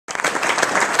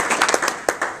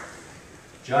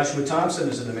Joshua Thompson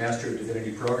is in the Master of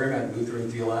Divinity program at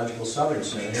Lutheran Theological Southern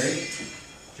Seminary.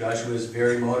 Joshua is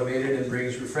very motivated and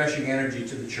brings refreshing energy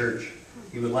to the church.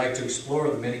 He would like to explore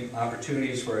the many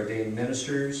opportunities for ordained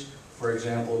ministers, for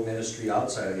example, ministry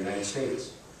outside of the United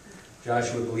States.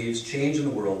 Joshua believes change in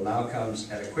the world now comes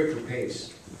at a quicker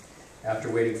pace. After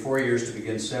waiting 4 years to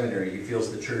begin seminary, he feels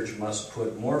the church must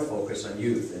put more focus on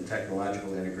youth and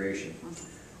technological integration.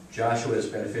 Joshua is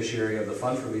beneficiary of the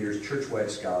Fund for Leaders Churchwide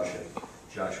Scholarship.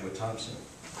 Joshua Thompson.